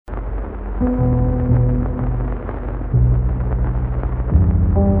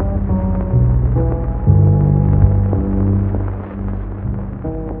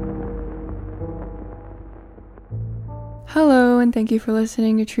Hello, and thank you for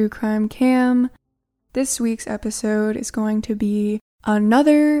listening to True Crime Cam. This week's episode is going to be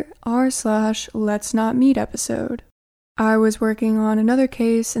another r/let's not meet episode. I was working on another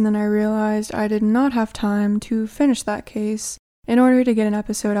case and then I realized I did not have time to finish that case in order to get an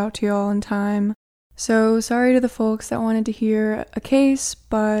episode out to y'all in time. So sorry to the folks that wanted to hear a case,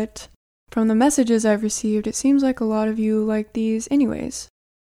 but from the messages I've received, it seems like a lot of you like these anyways.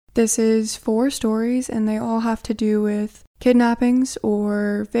 This is 4 stories and they all have to do with kidnappings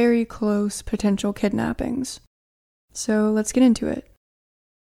or very close potential kidnappings. So let's get into it.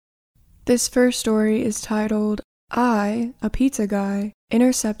 This first story is titled, I, a pizza guy,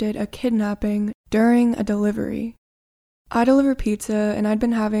 intercepted a kidnapping during a delivery. I deliver pizza and I'd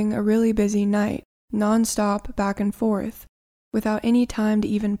been having a really busy night, non-stop back and forth, without any time to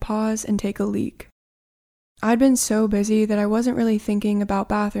even pause and take a leak. I'd been so busy that I wasn't really thinking about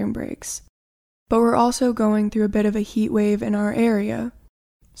bathroom breaks. But we're also going through a bit of a heat wave in our area,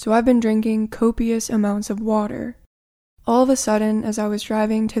 so I've been drinking copious amounts of water. All of a sudden, as I was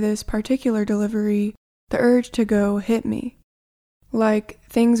driving to this particular delivery, the urge to go hit me. Like,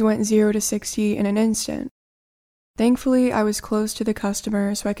 things went 0 to 60 in an instant. Thankfully, I was close to the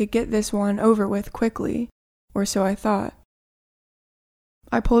customer so I could get this one over with quickly, or so I thought.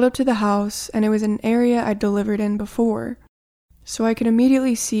 I pulled up to the house, and it was an area I'd delivered in before, so I could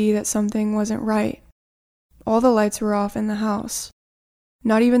immediately see that something wasn't right. All the lights were off in the house.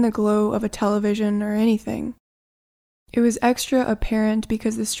 Not even the glow of a television or anything. It was extra apparent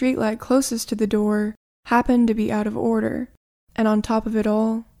because the streetlight closest to the door happened to be out of order, and on top of it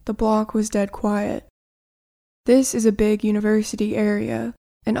all, the block was dead quiet. This is a big university area,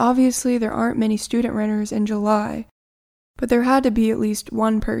 and obviously there aren't many student renters in July, but there had to be at least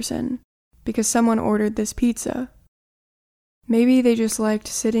one person, because someone ordered this pizza. Maybe they just liked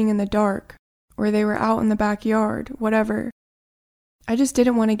sitting in the dark, or they were out in the backyard, whatever. I just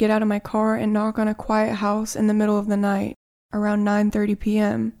didn't want to get out of my car and knock on a quiet house in the middle of the night, around 9:30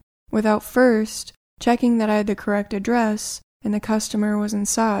 p.m., without first checking that I had the correct address and the customer was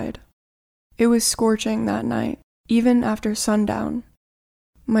inside. It was scorching that night, even after sundown.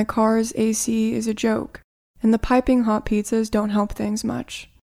 My car's AC is a joke, and the piping hot pizzas don't help things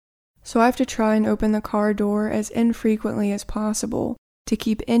much. So I have to try and open the car door as infrequently as possible to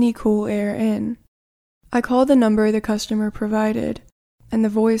keep any cool air in. I called the number the customer provided, and the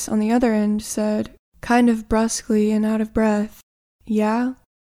voice on the other end said, kind of brusquely and out of breath, "Yeah?"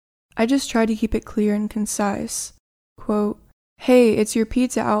 I just tried to keep it clear and concise. Quote, "Hey, it's your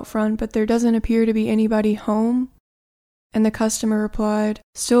pizza out front, but there doesn't appear to be anybody home?" And the customer replied,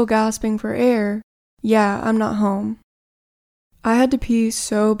 still gasping for air, "Yeah, I'm not home." I had to pee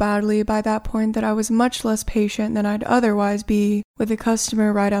so badly by that point that I was much less patient than I'd otherwise be with the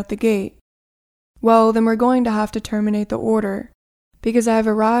customer right out the gate. Well, then we're going to have to terminate the order, because I've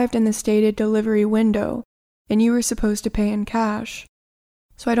arrived in the stated delivery window, and you were supposed to pay in cash.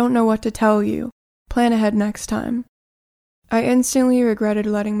 So I don't know what to tell you. Plan ahead next time. I instantly regretted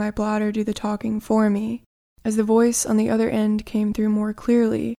letting my bladder do the talking for me, as the voice on the other end came through more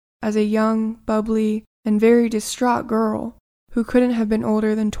clearly as a young, bubbly, and very distraught girl who couldn't have been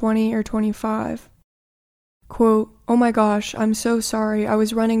older than 20 or 25. Quote, "Oh my gosh, I'm so sorry, I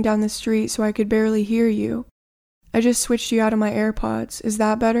was running down the street so I could barely hear you. I just switched you out of my AirPods, is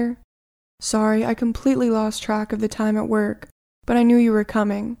that better? Sorry, I completely lost track of the time at work, but I knew you were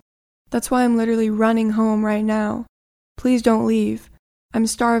coming. That's why I'm literally running home right now. Please don't leave. I'm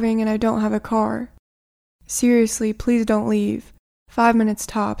starving and I don't have a car. Seriously, please don't leave. 5 minutes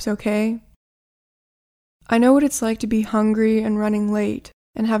tops, okay?" I know what it's like to be hungry and running late,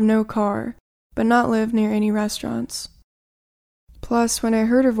 and have no car, but not live near any restaurants. Plus, when I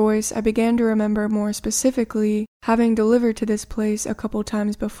heard her voice, I began to remember more specifically having delivered to this place a couple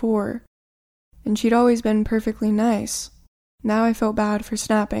times before, and she'd always been perfectly nice. Now I felt bad for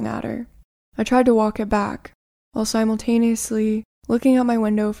snapping at her. I tried to walk it back, while simultaneously looking out my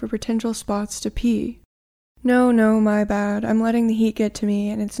window for potential spots to pee. No, my bad. I'm letting the heat get to me,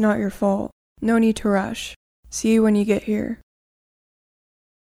 and it's not your fault. No need to rush. See you when you get here.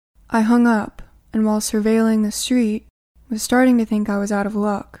 I hung up, and while surveilling the street, was starting to think I was out of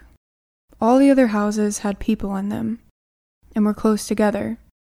luck. All the other houses had people in them, and were close together,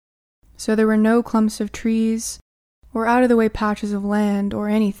 so there were no clumps of trees, or out-of-the-way patches of land, or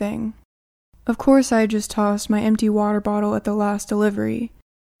anything. Of course I had just tossed my empty water bottle at the last delivery,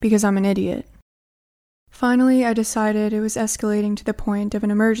 because I'm an idiot. Finally, I decided it was escalating to the point of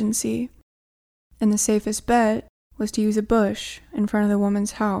an emergency, and the safest bet was to use a bush in front of the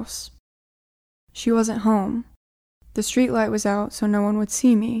woman's house. She wasn't home. The streetlight was out so no one would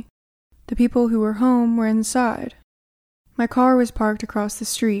see me. The people who were home were inside. My car was parked across the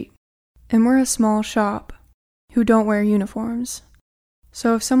street, and we're a small shop who don't wear uniforms.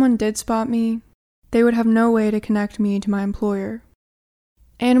 So if someone did spot me, they would have no way to connect me to my employer.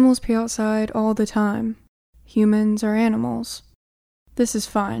 Animals pee outside all the time. Humans are animals. This is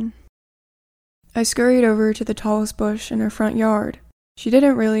fine. I scurried over to the tallest bush in her front yard. She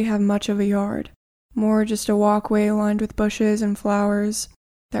didn't really have much of a yard, more just a walkway lined with bushes and flowers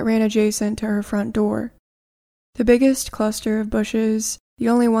that ran adjacent to her front door. The biggest cluster of bushes, the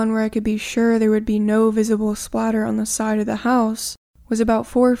only one where I could be sure there would be no visible splatter on the side of the house, was about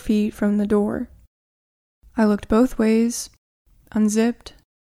 4 feet from the door. I looked both ways, unzipped,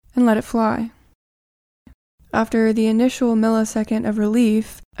 and let it fly. After the initial millisecond of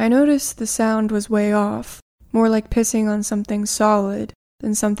relief, I noticed the sound was way off, more like pissing on something solid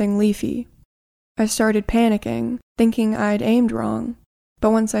than something leafy. I started panicking, thinking I'd aimed wrong,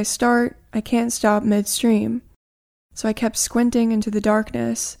 but once I start, I can't stop midstream. So I kept squinting into the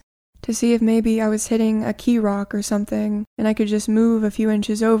darkness to see if maybe I was hitting a key rock or something and I could just move a few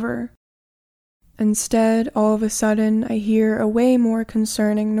inches over. Instead, all of a sudden, I hear a way more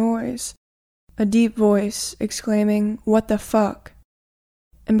concerning noise. A deep voice exclaiming, "What the fuck?"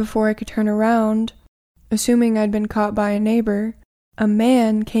 And before I could turn around, assuming I'd been caught by a neighbor, a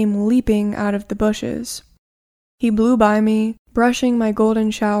man came leaping out of the bushes. He blew by me, brushing my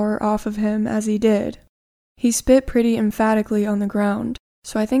golden shower off of him as he did. He spit pretty emphatically on the ground,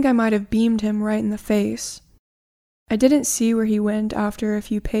 so I think I might have beamed him right in the face. I didn't see where he went after a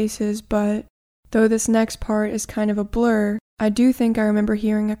few paces, but though this next part is kind of a blur, I do think I remember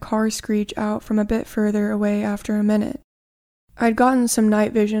hearing a car screech out from a bit further away after a minute. I'd gotten some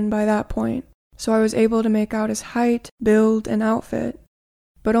night vision by that point, so I was able to make out his height, build, and outfit,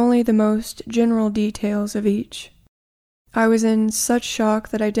 but only the most general details of each. I was in such shock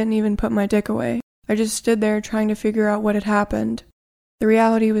that I didn't even put my dick away. I just stood there trying to figure out what had happened. The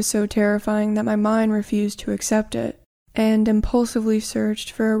reality was so terrifying that my mind refused to accept it, and impulsively searched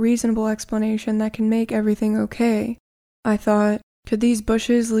for a reasonable explanation that can make everything okay. I thought, could these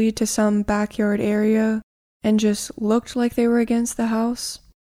bushes lead to some backyard area and just looked like they were against the house?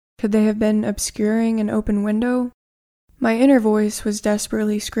 Could they have been obscuring an open window? My inner voice was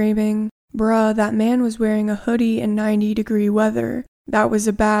desperately screaming, "Bruh, that man was wearing a hoodie in 90-degree weather. That was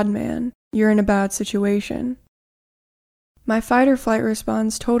a bad man. You're in a bad situation." My fight or flight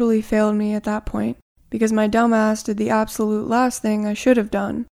response totally failed me at that point, because my dumbass did the absolute last thing I should have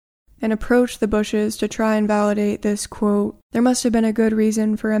done, and approached the bushes to try and validate this, quote, "There must have been a good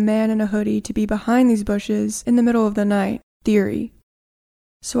reason for a man in a hoodie to be behind these bushes in the middle of the night," theory.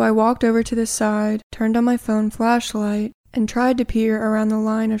 So I walked over to the side, turned on my phone flashlight, and tried to peer around the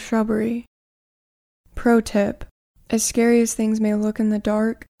line of shrubbery. Pro tip: as scary as things may look in the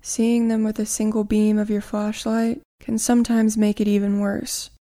dark, seeing them with a single beam of your flashlight can sometimes make it even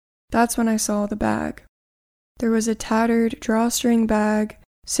worse. That's when I saw the bag. There was a tattered drawstring bag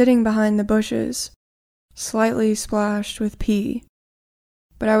sitting behind the bushes, slightly splashed with pee.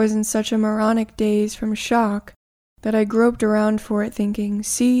 But I was in such a moronic daze from shock that I groped around for it thinking,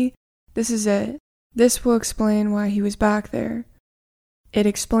 see, this is it. This will explain why he was back there. It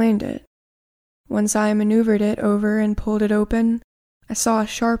explained it. Once I maneuvered it over and pulled it open, I saw a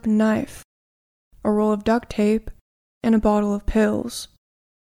sharp knife, a roll of duct tape, and a bottle of pills.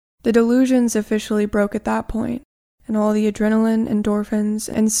 The delusions officially broke at that point, and all the adrenaline, endorphins,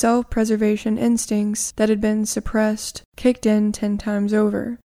 and self-preservation instincts that had been suppressed kicked in 10 times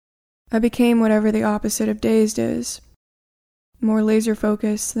over. I became whatever the opposite of dazed is, more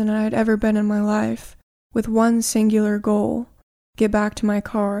laser-focused than I had ever been in my life, with one singular goal: get back to my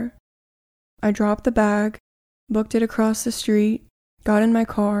car. I dropped the bag, booked it across the street, got in my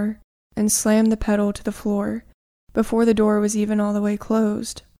car, and slammed the pedal to the floor, before the door was even all the way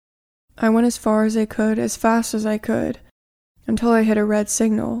closed. I went as far as I could, as fast as I could, until I hit a red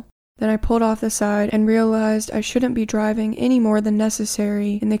signal. Then I pulled off the side and realized I shouldn't be driving any more than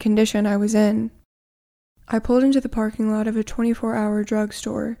necessary in the condition I was in. I pulled into the parking lot of a 24-hour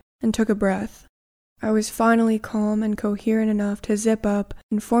drugstore and took a breath. I was finally calm and coherent enough to zip up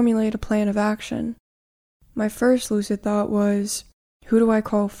and formulate a plan of action. My first lucid thought was, who do I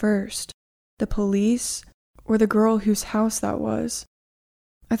call first? The police? Or the girl whose house that was?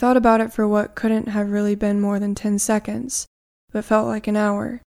 I thought about it for what couldn't have really been more than 10 seconds, but felt like an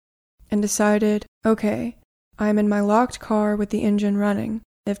hour, and decided, okay, I am in my locked car with the engine running.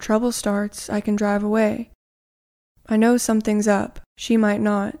 If trouble starts, I can drive away. I know something's up, she might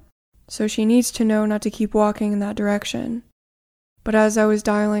not, so she needs to know not to keep walking in that direction. But as I was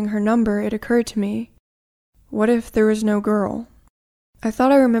dialing her number, it occurred to me, what if there was no girl? I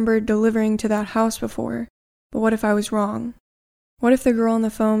thought I remembered delivering to that house before, but what if I was wrong? What if the girl on the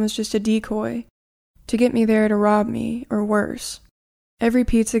phone was just a decoy, to get me there to rob me, or worse? Every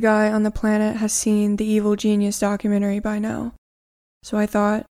pizza guy on the planet has seen the Evil Genius documentary by now. So I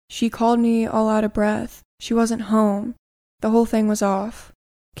thought, she called me all out of breath. She wasn't home. The whole thing was off.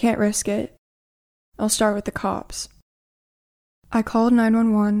 Can't risk it. I'll start with the cops. I called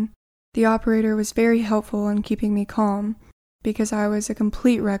 911. The operator was very helpful in keeping me calm, because I was a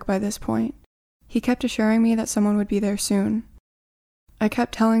complete wreck by this point. He kept assuring me that someone would be there soon. I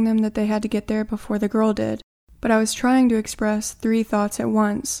kept telling them that they had to get there before the girl did, but I was trying to express 3 thoughts at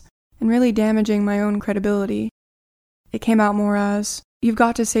once, and really damaging my own credibility. It came out more as, you've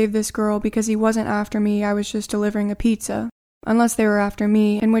got to save this girl because he wasn't after me, I was just delivering a pizza. Unless they were after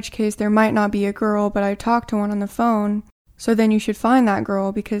me, in which case there might not be a girl, but I talked to one on the phone, so then you should find that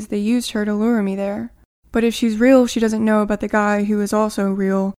girl because they used her to lure me there. But if she's real, she doesn't know about the guy who is also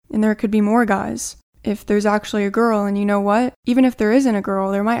real, and there could be more guys. If there's actually a girl, and you know what? Even if there isn't a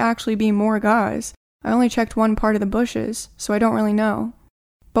girl, there might actually be more guys. I only checked one part of the bushes, so I don't really know.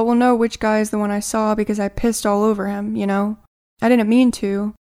 But we'll know which guy is the one I saw because I pissed all over him, you know? I didn't mean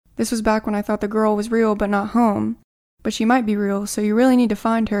to. This was back when I thought the girl was real but not home. But she might be real, so you really need to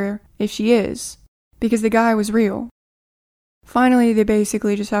find her, if she is. Because the guy was real. Finally, they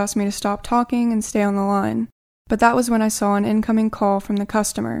basically just asked me to stop talking and stay on the line. But that was when I saw an incoming call from the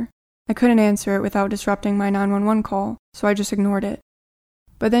customer. I couldn't answer it without disrupting my 911 call, so I just ignored it.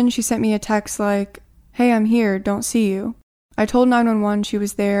 But then she sent me a text like, "Hey, I'm here, don't see you." I told 911 she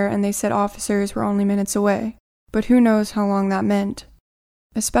was there and they said officers were only minutes away. But who knows how long that meant.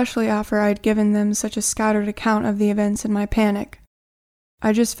 Especially after I'd given them such a scattered account of the events in my panic.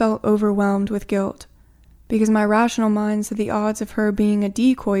 I just felt overwhelmed with guilt, because my rational mind said the odds of her being a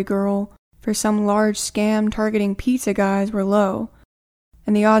decoy girl for some large scam targeting pizza guys were low,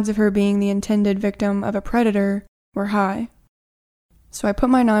 and the odds of her being the intended victim of a predator were high. So I put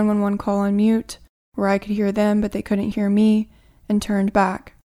my 911 call on mute, where I could hear them but they couldn't hear me, and turned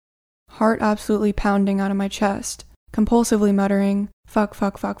back. Heart absolutely pounding out of my chest, compulsively muttering, fuck,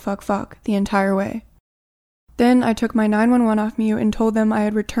 fuck, fuck, fuck, fuck, the entire way. Then I took my 911 off mute and told them I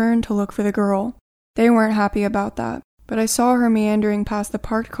had returned to look for the girl. They weren't happy about that, but I saw her meandering past the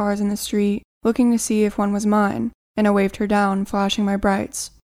parked cars in the street, looking to see if one was mine, and I waved her down, flashing my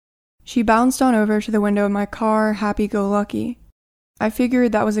brights. She bounced on over to the window of my car, happy-go-lucky. I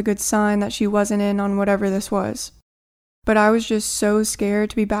figured that was a good sign that she wasn't in on whatever this was. But I was just so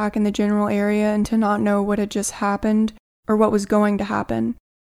scared to be back in the general area and to not know what had just happened, or what was going to happen.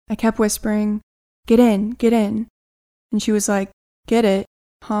 I kept whispering, "Get in, get in." And she was like, "Get it?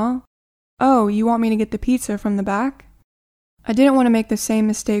 Huh? Oh, you want me to get the pizza from the back?" I didn't want to make the same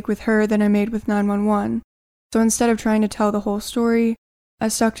mistake with her that I made with 911, so instead of trying to tell the whole story, I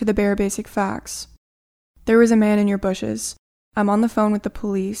stuck to the bare basic facts. There was a man in your bushes. I'm on the phone with the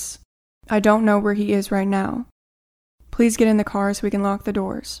police. I don't know where he is right now. Please get in the car so we can lock the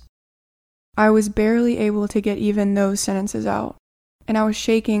doors. I was barely able to get even those sentences out, and I was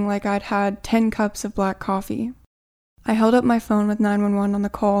shaking like I'd had 10 cups of black coffee. I held up my phone with 911 on the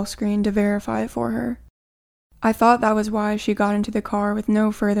call screen to verify it for her. I thought that was why she got into the car with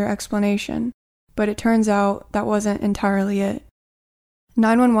no further explanation, but it turns out that wasn't entirely it.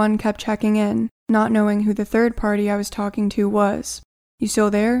 911 kept checking in, not knowing who the third party I was talking to was. "You still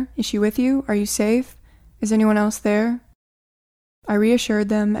there? Is she with you? Are you safe? Is anyone else there?" I reassured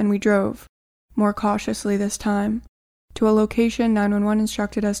them and we drove, more cautiously this time, to a location 911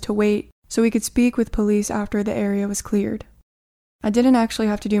 instructed us to wait so we could speak with police after the area was cleared. I didn't actually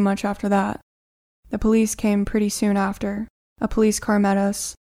have to do much after that. The police came pretty soon after. A police car met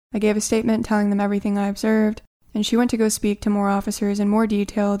us. I gave a statement telling them everything I observed, and she went to go speak to more officers in more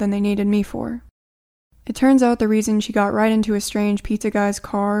detail than they needed me for. It turns out the reason she got right into a strange pizza guy's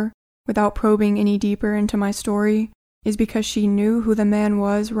car, without probing any deeper into my story, is because she knew who the man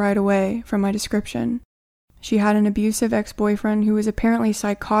was right away from my description. She had an abusive ex-boyfriend who was apparently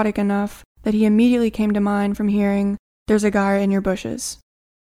psychotic enough that he immediately came to mind from hearing, "There's a guy in your bushes."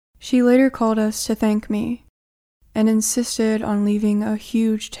 She later called us to thank me, and insisted on leaving a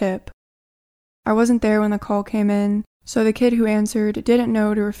huge tip. I wasn't there when the call came in, so the kid who answered didn't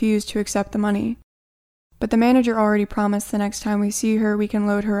know to refuse to accept the money. But the manager already promised the next time we see her we can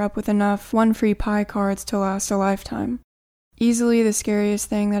load her up with enough 1 free pie cards to last a lifetime. Easily the scariest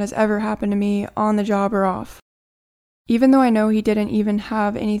thing that has ever happened to me on the job or off. Even though I know he didn't even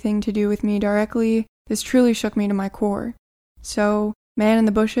have anything to do with me directly, this truly shook me to my core. So, man in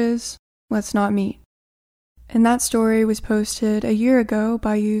the bushes, let's not meet. And that story was posted a year ago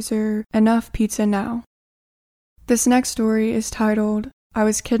by user Enough Pizza Now. This next story is titled, I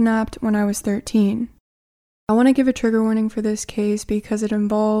was kidnapped when I was 13. I want to give a trigger warning for this case because it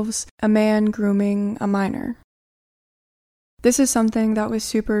involves a man grooming a minor. This is something that was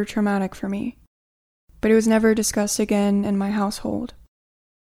super traumatic for me, but it was never discussed again in my household.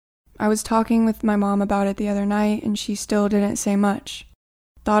 I was talking with my mom about it the other night and she still didn't say much.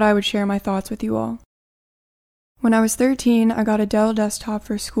 Thought I would share my thoughts with you all. When I was 13, I got a Dell desktop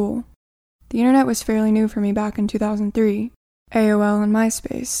for school. The internet was fairly new for me back in 2003. AOL and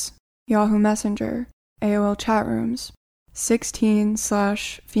MySpace, Yahoo Messenger, AOL chat rooms,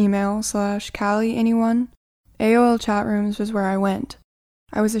 16/female/Cali anyone? AOL chat rooms was where I went.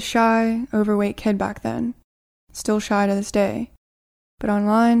 I was a shy, overweight kid back then. Still shy to this day. But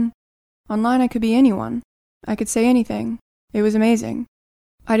online I could be anyone. I could say anything. It was amazing.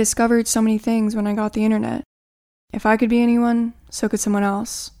 I discovered so many things when I got the internet. If I could be anyone, so could someone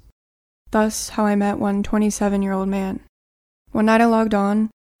else. Thus, how I met one 27-year-old man. One night I logged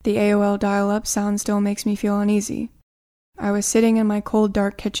on, the AOL dial-up sound still makes me feel uneasy. I was sitting in my cold,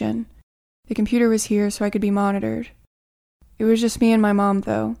 dark kitchen. The computer was here so I could be monitored. It was just me and my mom,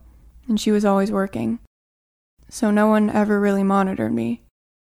 though, and she was always working. So no one ever really monitored me.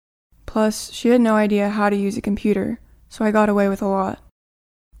 Plus, she had no idea how to use a computer, so I got away with a lot.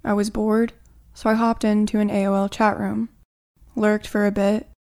 I was bored, so I hopped into an AOL chat room, lurked for a bit,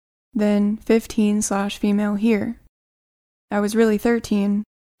 then 15/female here. I was really 13,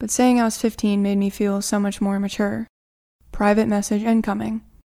 but saying I was 15 made me feel so much more mature. Private message incoming.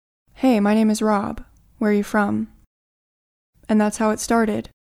 Hey, my name is Rob. Where are you from? And that's how it started.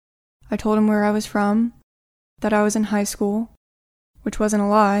 I told him where I was from, that I was in high school, which wasn't a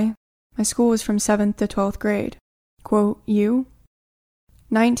lie. My school was from 7th to 12th grade. Quote, you?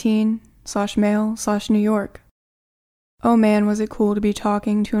 19/male/New York. Oh man, was it cool to be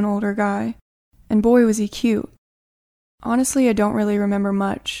talking to an older guy. And boy, was he cute. Honestly, I don't really remember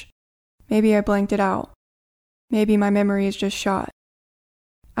much. Maybe I blanked it out. Maybe my memory is just shot.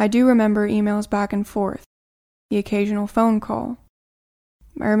 I do remember emails back and forth, the occasional phone call.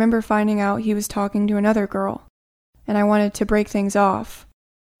 I remember finding out he was talking to another girl, and I wanted to break things off,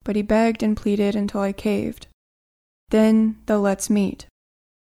 but he begged and pleaded until I caved. Then the let's meet.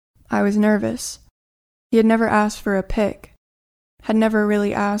 I was nervous. He had never asked for a pic, had never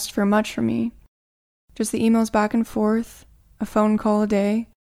really asked for much from me. Just the emails back and forth, a phone call a day.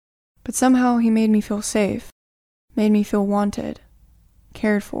 But somehow he made me feel safe, made me feel wanted,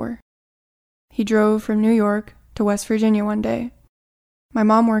 cared for. He drove from New York to West Virginia one day. My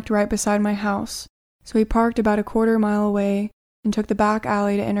mom worked right beside my house, so he parked about a quarter mile away and took the back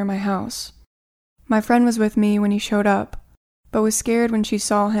alley to enter my house. My friend was with me when he showed up, but was scared when she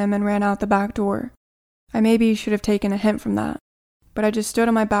saw him and ran out the back door. I maybe should have taken a hint from that, but I just stood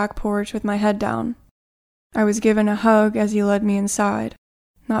on my back porch with my head down. I was given a hug as he led me inside.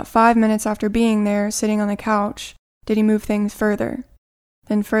 Not 5 minutes after being there, sitting on the couch, did he move things further,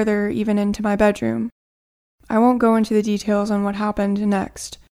 then further even into my bedroom. I won't go into the details on what happened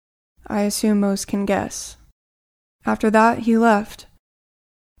next. I assume most can guess. After that, he left,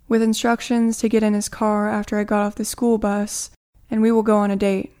 with instructions to get in his car after I got off the school bus, and we will go on a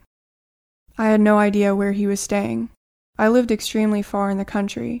date. I had no idea where he was staying. I lived extremely far in the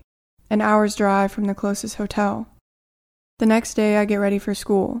country, an hour's drive from the closest hotel. The next day I get ready for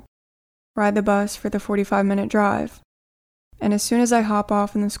school, ride the bus for the 45-minute drive, and as soon as I hop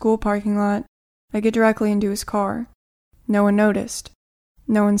off in the school parking lot, I get directly into his car. No one noticed.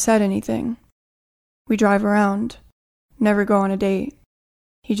 No one said anything. We drive around, never go on a date.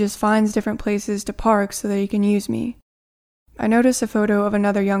 He just finds different places to park so that he can use me. I notice a photo of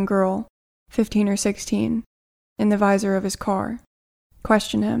another young girl, 15 or 16, in the visor of his car.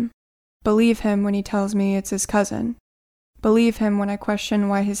 Question him. Believe him when he tells me it's his cousin. Believe him when I question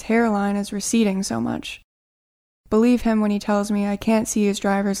why his hairline is receding so much. Believe him when he tells me I can't see his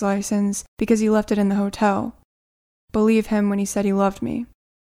driver's license because he left it in the hotel. Believe him when he said he loved me.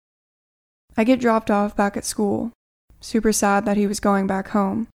 I get dropped off back at school, super sad that he was going back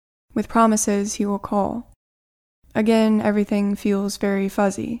home, with promises he will call. Again, everything feels very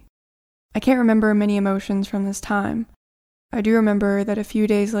fuzzy. I can't remember many emotions from this time. I do remember that a few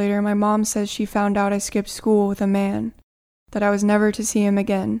days later my mom says she found out I skipped school with a man, that I was never to see him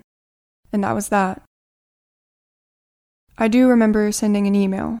again, and that was that. I do remember sending an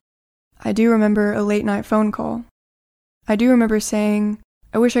email. I do remember a late-night phone call. I do remember saying,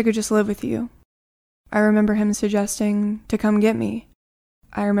 I wish I could just live with you. I remember him suggesting to come get me.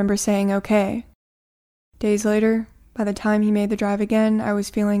 I remember saying okay. Days later, By the time he made the drive again, I was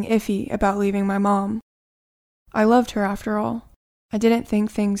feeling iffy about leaving my mom. I loved her after all. I didn't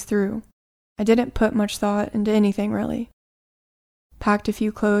think things through. I didn't put much thought into anything really. Packed a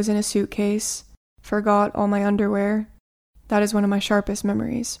few clothes in a suitcase, forgot all my underwear. That is one of my sharpest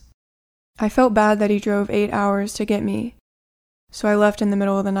memories. I felt bad that he drove 8 hours to get me, so I left in the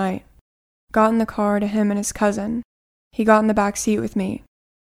middle of the night. Got in the car to him and his cousin. He got in the back seat with me.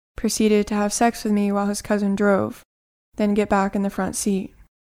 Proceeded to have sex with me while his cousin drove, then get back in the front seat.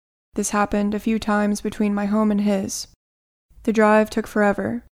 This happened a few times between my home and his. The drive took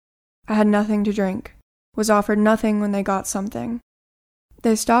forever. I had nothing to drink, was offered nothing when they got something.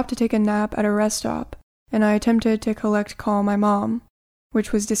 They stopped to take a nap at a rest stop, and I attempted to call my mom,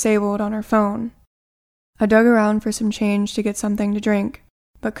 which was disabled on her phone. I dug around for some change to get something to drink,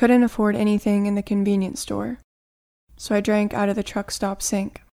 but couldn't afford anything in the convenience store. So I drank out of the truck stop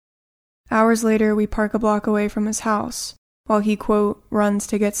sink. Hours later, we park a block away from his house, while he, quote, runs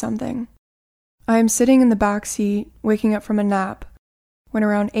to get something. I am sitting in the back seat, waking up from a nap, when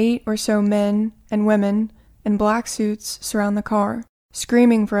around 8 or so men and women in black suits surround the car,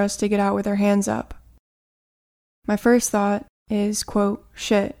 screaming for us to get out with our hands up. My first thought is, quote,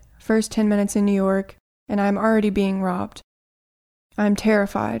 shit, first 10 minutes in New York, and I am already being robbed. I am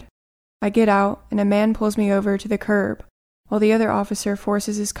terrified. I get out, and a man pulls me over to the curb, while the other officer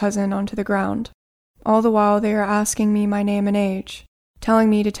forces his cousin onto the ground. All the while they are asking me my name and age, telling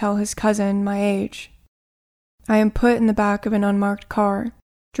me to tell his cousin my age. I am put in the back of an unmarked car,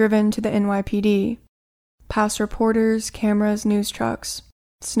 driven to the NYPD, past reporters, cameras, news trucks,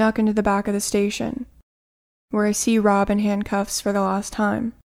 snuck into the back of the station, where I see Rob in handcuffs for the last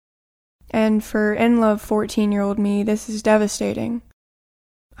time. And for in-love 14-year-old me, this is devastating.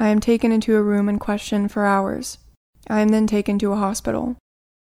 I am taken into a room and questioned for hours. I am then taken to a hospital.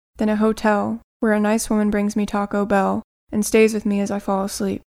 Then a hotel, where a nice woman brings me Taco Bell and stays with me as I fall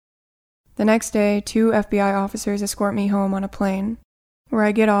asleep. The next day, 2 FBI officers escort me home on a plane, where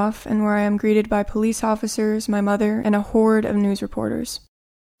I get off and where I am greeted by police officers, my mother, and a horde of news reporters.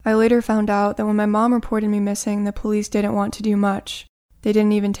 I later found out that when my mom reported me missing, the police didn't want to do much. They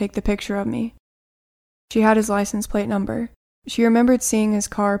didn't even take the picture of me. She had his license plate number. She remembered seeing his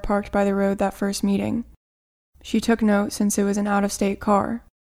car parked by the road that first meeting. She took note since it was an out-of-state car.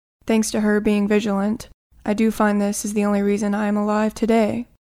 Thanks to her being vigilant, I do find this is the only reason I am alive today.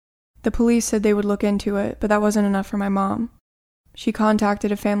 The police said they would look into it, but that wasn't enough for my mom. She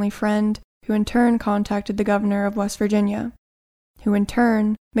contacted a family friend, who in turn contacted the governor of West Virginia, who in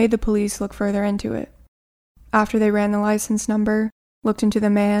turn made the police look further into it. After they ran the license number, looked into the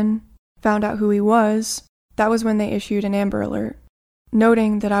man, found out who he was, that was when they issued an Amber Alert,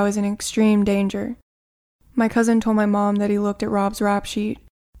 noting that I was in extreme danger. My cousin told my mom that he looked at Rob's rap sheet,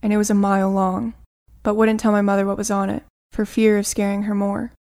 and it was a mile long, but wouldn't tell my mother what was on it, for fear of scaring her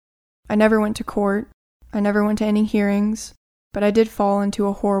more. I never went to court, I never went to any hearings, but I did fall into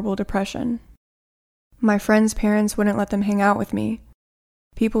a horrible depression. My friends' parents wouldn't let them hang out with me.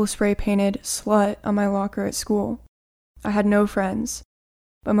 People spray-painted "slut" on my locker at school. I had no friends,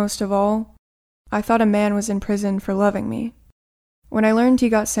 but most of all, I thought a man was in prison for loving me. When I learned he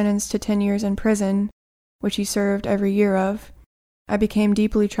got sentenced to 10 years in prison, which he served every year of, I became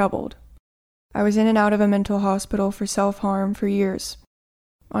deeply troubled. I was in and out of a mental hospital for self-harm for years,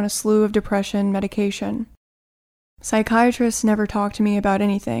 on a slew of depression medication. Psychiatrists never talked to me about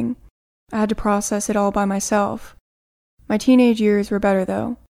anything. I had to process it all by myself. My teenage years were better,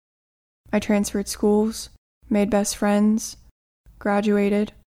 though. I transferred schools, made best friends,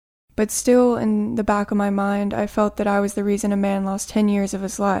 graduated, but still in the back of my mind I felt that I was the reason a man lost 10 years of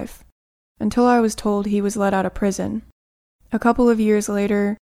his life, until I was told he was let out of prison. A couple of years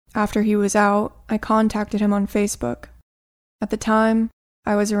later, after he was out, I contacted him on Facebook. At the time,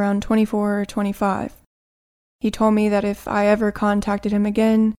 I was around 24 or 25. He told me that if I ever contacted him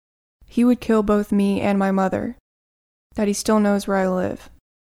again, he would kill both me and my mother, that he still knows where I live.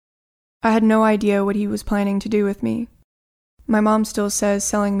 I had no idea what he was planning to do with me. My mom still says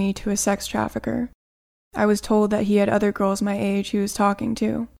selling me to a sex trafficker. I was told that he had other girls my age he was talking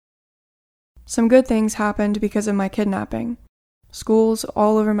to. Some good things happened because of my kidnapping. Schools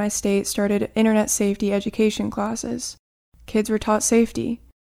all over my state started internet safety education classes. Kids were taught safety.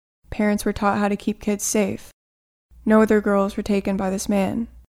 Parents were taught how to keep kids safe. No other girls were taken by this man.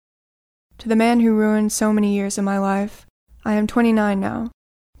 To the man who ruined so many years of my life, I am 29 now.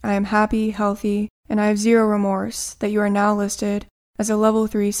 I am happy, healthy, and I have zero remorse that you are now listed as a level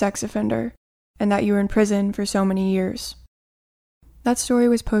 3 sex offender, and that you were in prison for so many years. That story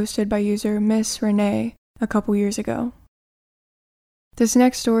was posted by user Miss Renee a couple years ago. This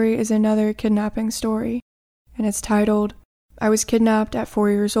next story is another kidnapping story. and it's titled, I Was Kidnapped at 4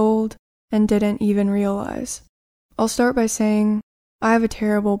 years old and Didn't Even Realize. I'll start by saying, I have a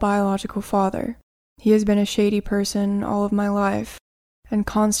terrible biological father. He has been a shady person all of my life and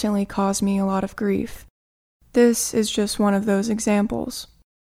constantly caused me a lot of grief. This is just one of those examples.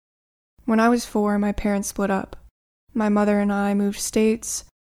 When I was 4, my parents split up. My mother and I moved states,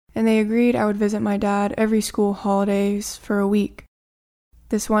 and they agreed I would visit my dad every school holidays for a week.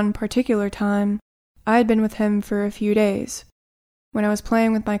 This one particular time, I had been with him for a few days. When I was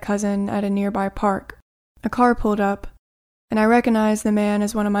playing with my cousin at a nearby park, a car pulled up, and I recognized the man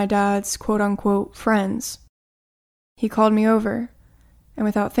as one of my dad's quote-unquote friends. He called me over, and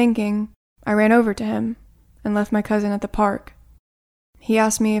without thinking, I ran over to him and left my cousin at the park. He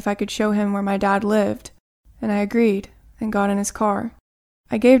asked me if I could show him where my dad lived, and I agreed and got in his car.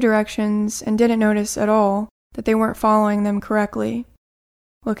 I gave directions and didn't notice at all that they weren't following them correctly.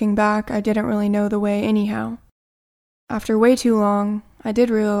 Looking back, I didn't really know the way anyhow. After way too long, I did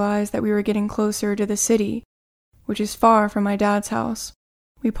realize that we were getting closer to the city, which is far from my dad's house.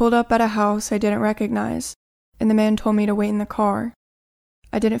 We pulled up at a house I didn't recognize, and the man told me to wait in the car.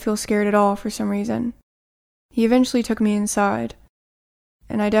 I didn't feel scared at all for some reason. He eventually took me inside,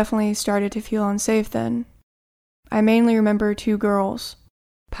 and I definitely started to feel unsafe then. I mainly remember 2 girls,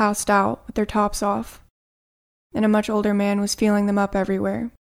 passed out with their tops off, and a much older man was feeling them up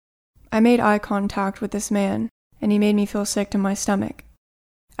everywhere. I made eye contact with this man, and he made me feel sick to my stomach.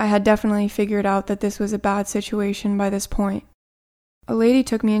 I had definitely figured out that this was a bad situation by this point. A lady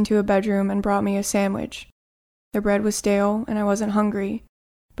took me into a bedroom and brought me a sandwich. The bread was stale, and I wasn't hungry,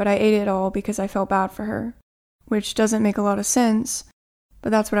 but I ate it all because I felt bad for her, which doesn't make a lot of sense,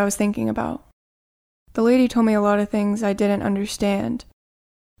 but that's what I was thinking about. The lady told me a lot of things I didn't understand,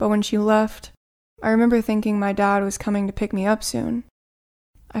 but when she left, I remember thinking my dad was coming to pick me up soon.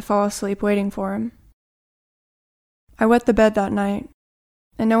 I fall asleep waiting for him. I wet the bed that night,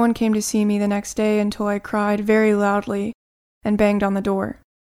 and no one came to see me the next day until I cried very loudly and banged on the door.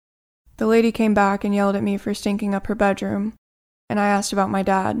 The lady came back and yelled at me for stinking up her bedroom, and I asked about my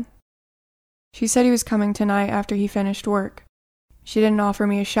dad. She said he was coming tonight after he finished work. She didn't offer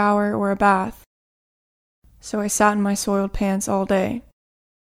me a shower or a bath, so I sat in my soiled pants all day.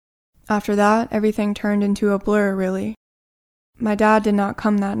 After that, everything turned into a blur, really. My dad did not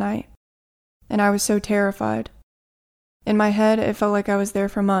come that night, and I was so terrified. In my head, it felt like I was there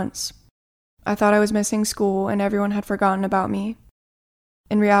for months. I thought I was missing school and everyone had forgotten about me.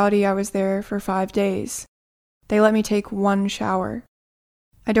 In reality, I was there for 5 days. They let me take 1 shower.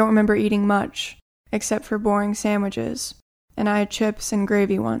 I don't remember eating much, except for boring sandwiches, and I had chips and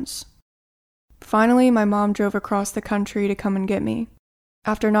gravy once. Finally, my mom drove across the country to come and get me,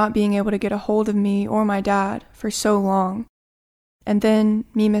 after not being able to get a hold of me or my dad for so long. And then,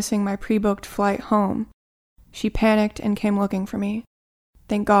 me missing my pre-booked flight home, she panicked and came looking for me.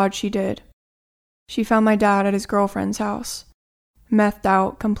 Thank God she did. She found my dad at his girlfriend's house, methed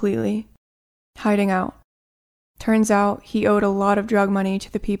out completely, hiding out. Turns out he owed a lot of drug money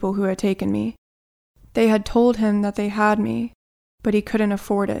to the people who had taken me. They had told him that they had me, but he couldn't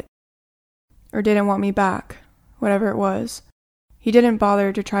afford it. Or didn't want me back, whatever it was. He didn't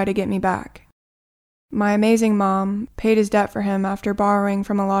bother to try to get me back. My amazing mom paid his debt for him after borrowing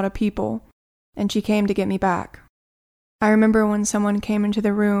from a lot of people, and she came to get me back. I remember when someone came into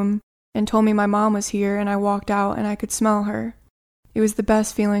the room and told me my mom was here and I walked out and I could smell her. It was the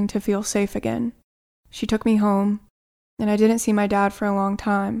best feeling to feel safe again. She took me home, and I didn't see my dad for a long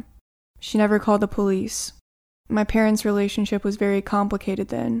time. She never called the police. My parents' relationship was very complicated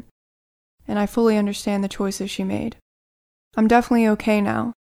then, and I fully understand the choices she made. I'm definitely okay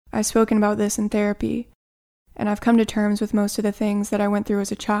now. I've spoken about this in therapy, and I've come to terms with most of the things that I went through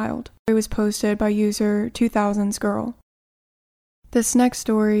as a child. It was posted by user 2000s Girl. This next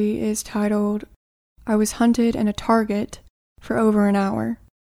story is titled, I Was Hunted in a Target for over an hour.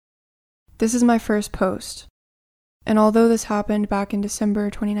 This is my first post, and although this happened back in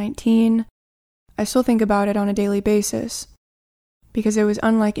December 2019, I still think about it on a daily basis, because it was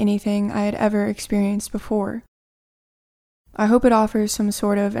unlike anything I had ever experienced before. I hope it offers some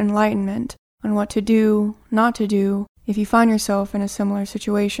sort of enlightenment on what to do, not to do, if you find yourself in a similar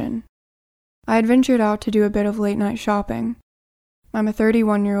situation. I had ventured out to do a bit of late-night shopping. I'm a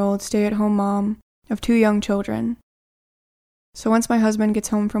 31-year-old stay-at-home mom of 2 young children. So once my husband gets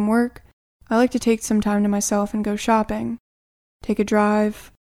home from work, I like to take some time to myself and go shopping, take a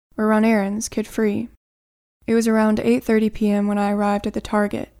drive, or run errands kid-free. It was around 8:30 p.m. when I arrived at the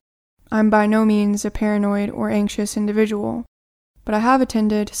Target. I'm by no means a paranoid or anxious individual, but I have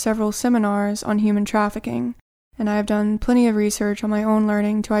attended several seminars on human trafficking, and I have done plenty of research on my own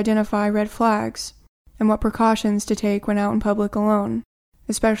learning to identify red flags, and what precautions to take when out in public alone,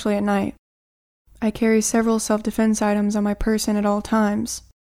 especially at night. I carry several self-defense items on my person at all times,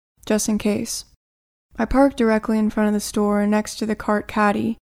 just in case. I parked directly in front of the store next to the cart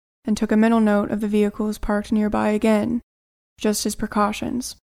caddy and took a mental note of the vehicles parked nearby again, just as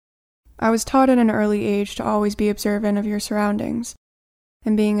precautions. I was taught at an early age to always be observant of your surroundings,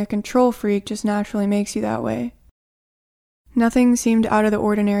 and being a control freak just naturally makes you that way. Nothing seemed out of the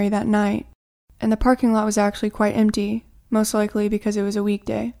ordinary that night, and the parking lot was actually quite empty, most likely because it was a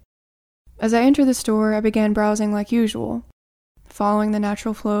weekday. As I entered the store, I began browsing like usual, following the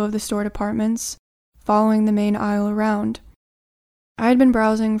natural flow of the store departments, following the main aisle around. I had been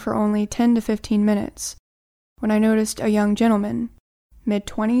browsing for only 10 to 15 minutes when I noticed a young gentleman,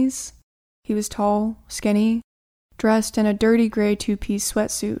 mid-20s. He was tall, skinny, dressed in a dirty gray two-piece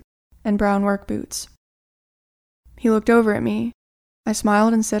sweatsuit and brown work boots. He looked over at me. I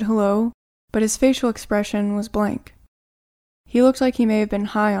smiled and said hello, but his facial expression was blank. He looked like he may have been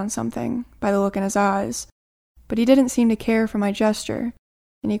high on something, by the look in his eyes, but he didn't seem to care for my gesture,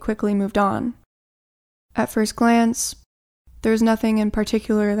 and he quickly moved on. At first glance, there was nothing in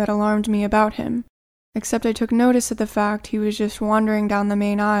particular that alarmed me about him, except I took notice of the fact he was just wandering down the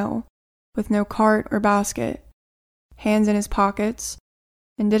main aisle, with no cart or basket, hands in his pockets,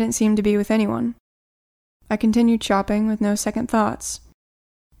 and didn't seem to be with anyone. I continued shopping with no second thoughts,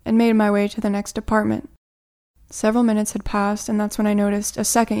 and made my way to the next department. Several minutes had passed, and that's when I noticed a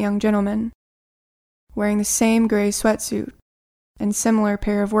second young gentleman, wearing the same gray sweatsuit and similar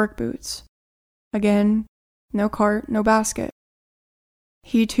pair of work boots. Again, no cart, no basket.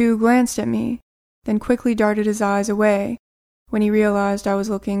 He too glanced at me, then quickly darted his eyes away when he realized I was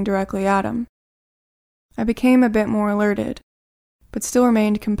looking directly at him. I became a bit more alerted, but still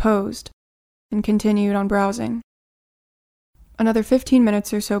remained composed, and continued on browsing. Another 15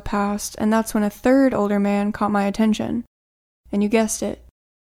 minutes or so passed, and that's when a third older man caught my attention. And you guessed it.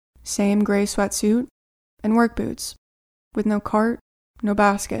 Same gray sweatsuit and work boots, with no cart, no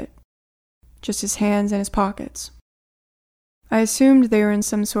basket, just his hands in his pockets. I assumed they were in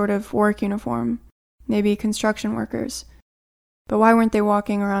some sort of work uniform, maybe construction workers. But why weren't they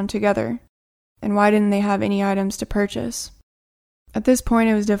walking around together? And why didn't they have any items to purchase? At this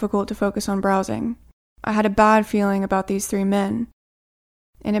point, it was difficult to focus on browsing. I had a bad feeling about these three men,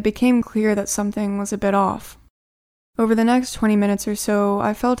 and it became clear that something was a bit off. Over the next 20 minutes or so,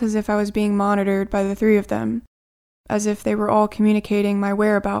 I felt as if I was being monitored by the three of them, as if they were all communicating my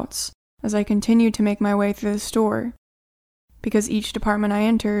whereabouts as I continued to make my way through the store. Because each department I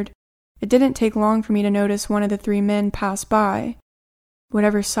entered, it didn't take long for me to notice one of the three men pass by,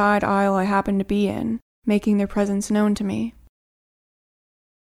 whatever side aisle I happened to be in, making their presence known to me.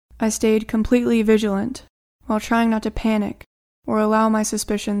 I stayed completely vigilant, while trying not to panic or allow my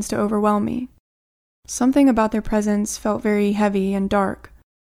suspicions to overwhelm me. Something about their presence felt very heavy and dark,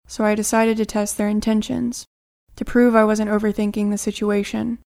 so I decided to test their intentions, to prove I wasn't overthinking the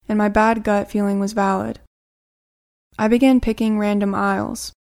situation, and my bad gut feeling was valid. I began picking random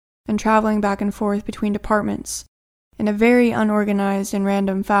aisles, and traveling back and forth between departments, in a very unorganized and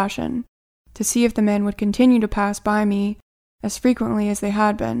random fashion, to see if the men would continue to pass by me as frequently as they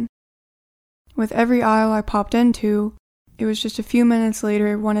had been. With every aisle I popped into, it was just a few minutes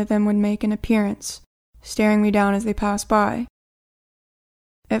later one of them would make an appearance, staring me down as they passed by.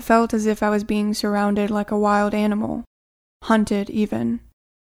 It felt as if I was being surrounded like a wild animal, hunted even.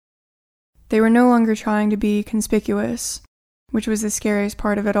 They were no longer trying to be conspicuous, which was the scariest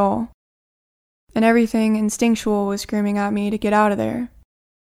part of it all, and everything instinctual was screaming at me to get out of there.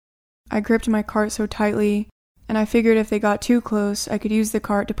 I gripped my cart so tightly, and I figured if they got too close, I could use the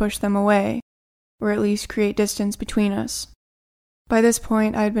cart to push them away, or at least create distance between us. By this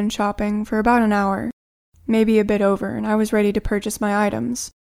point, I had been shopping for about an hour, maybe a bit over, and I was ready to purchase my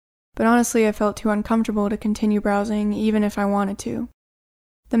items, but honestly I felt too uncomfortable to continue browsing even if I wanted to.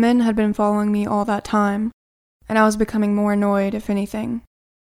 The men had been following me all that time, and I was becoming more annoyed, if anything.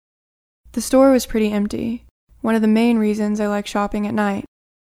 The store was pretty empty, one of the main reasons I like shopping at night,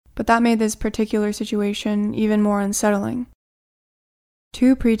 but that made this particular situation even more unsettling.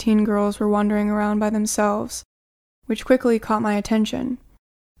 2 preteen girls were wandering around by themselves, which quickly caught my attention,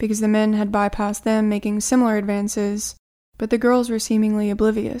 because the men had bypassed them making similar advances, but the girls were seemingly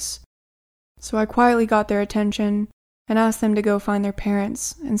oblivious. So I quietly got their attention and asked them to go find their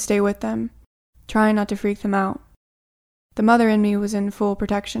parents and stay with them, trying not to freak them out. The mother in me was in full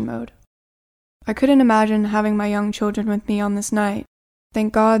protection mode. I couldn't imagine having my young children with me on this night.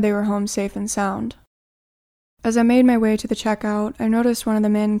 Thank God they were home safe and sound. As I made my way to the checkout, I noticed one of the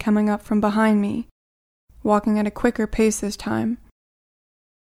men coming up from behind me, walking at a quicker pace this time.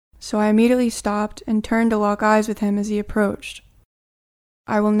 so I immediately stopped and turned to lock eyes with him as he approached.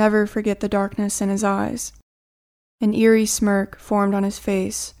 I will never forget the darkness in his eyes. An eerie smirk formed on his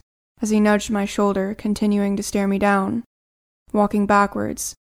face as he nudged my shoulder, continuing to stare me down, walking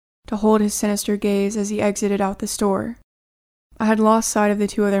backwards, to hold his sinister gaze as he exited out the store. I had lost sight of the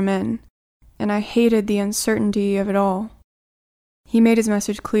two other men, and I hated the uncertainty of it all. He made his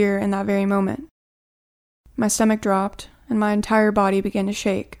message clear in that very moment. My stomach dropped, and my entire body began to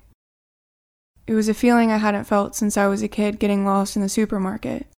shake. It was a feeling I hadn't felt since I was a kid getting lost in the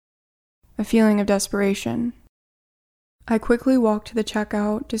supermarket. A feeling of desperation. I quickly walked to the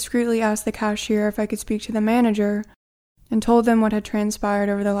checkout, discreetly asked the cashier if I could speak to the manager, and told them what had transpired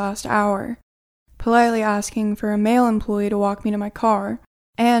over the last hour, politely asking for a male employee to walk me to my car,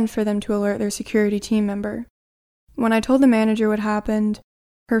 and for them to alert their security team member. When I told the manager what happened,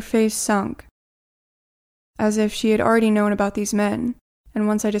 her face sunk, as if she had already known about these men, and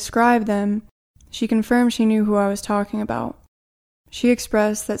once I described them, she confirmed she knew who I was talking about. She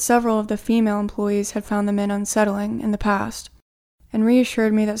expressed that several of the female employees had found the men unsettling in the past, and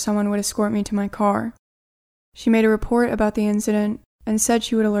reassured me that someone would escort me to my car. She made a report about the incident and said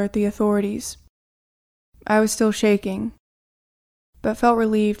she would alert the authorities. I was still shaking, but felt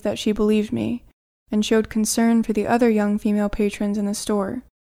relieved that she believed me and showed concern for the other young female patrons in the store.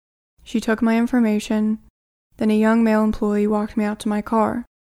 She took my information, then a young male employee walked me out to my car.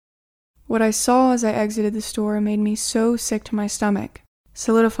 What I saw as I exited the store made me so sick to my stomach,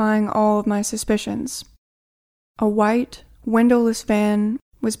 solidifying all of my suspicions. A white, windowless van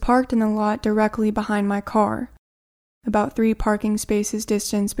was parked in the lot directly behind my car, about 3 parking spaces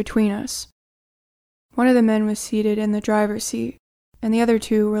distance between us. One of the men was seated in the driver's seat, and the other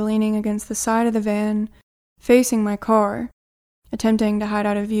 2 were leaning against the side of the van, facing my car, attempting to hide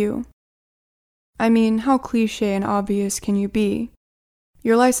out of view. I mean, how cliché and obvious can you be?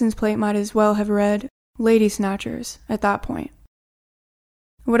 Your license plate might as well have read, "Lady Snatchers," at that point.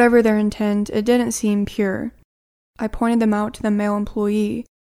 Whatever their intent, it didn't seem pure. I pointed them out to the male employee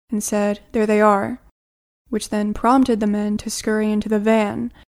and said, "There they are," which then prompted the men to scurry into the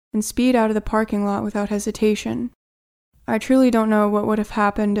van and speed out of the parking lot without hesitation. I truly don't know what would have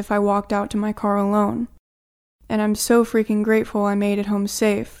happened if I walked out to my car alone, and I'm so freaking grateful I made it home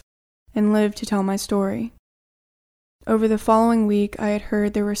safe and lived to tell my story. Over the following week, I had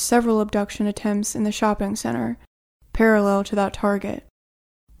heard there were several abduction attempts in the shopping center, parallel to that target,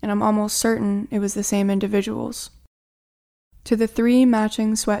 and I'm almost certain it was the same individuals. To the 3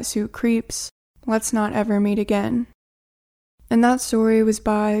 matching sweatsuit creeps, let's not ever meet again. And that story was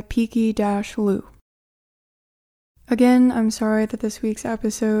by Peaky-Lou. Again, I'm sorry that this week's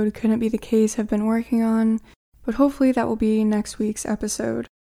episode couldn't be the case I've been working on, but hopefully that will be next week's episode.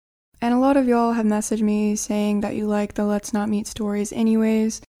 And a lot of y'all have messaged me saying that you like the Let's Not Meet stories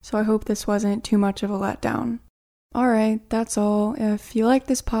anyways, so I hope this wasn't too much of a letdown. Alright, that's all. If you like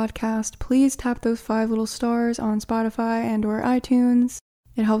this podcast, please tap those 5 little stars on Spotify and or iTunes.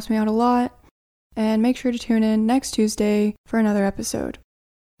 It helps me out a lot. And make sure to tune in next Tuesday for another episode.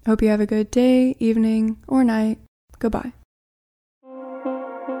 Hope you have a good day, evening, or night. Goodbye.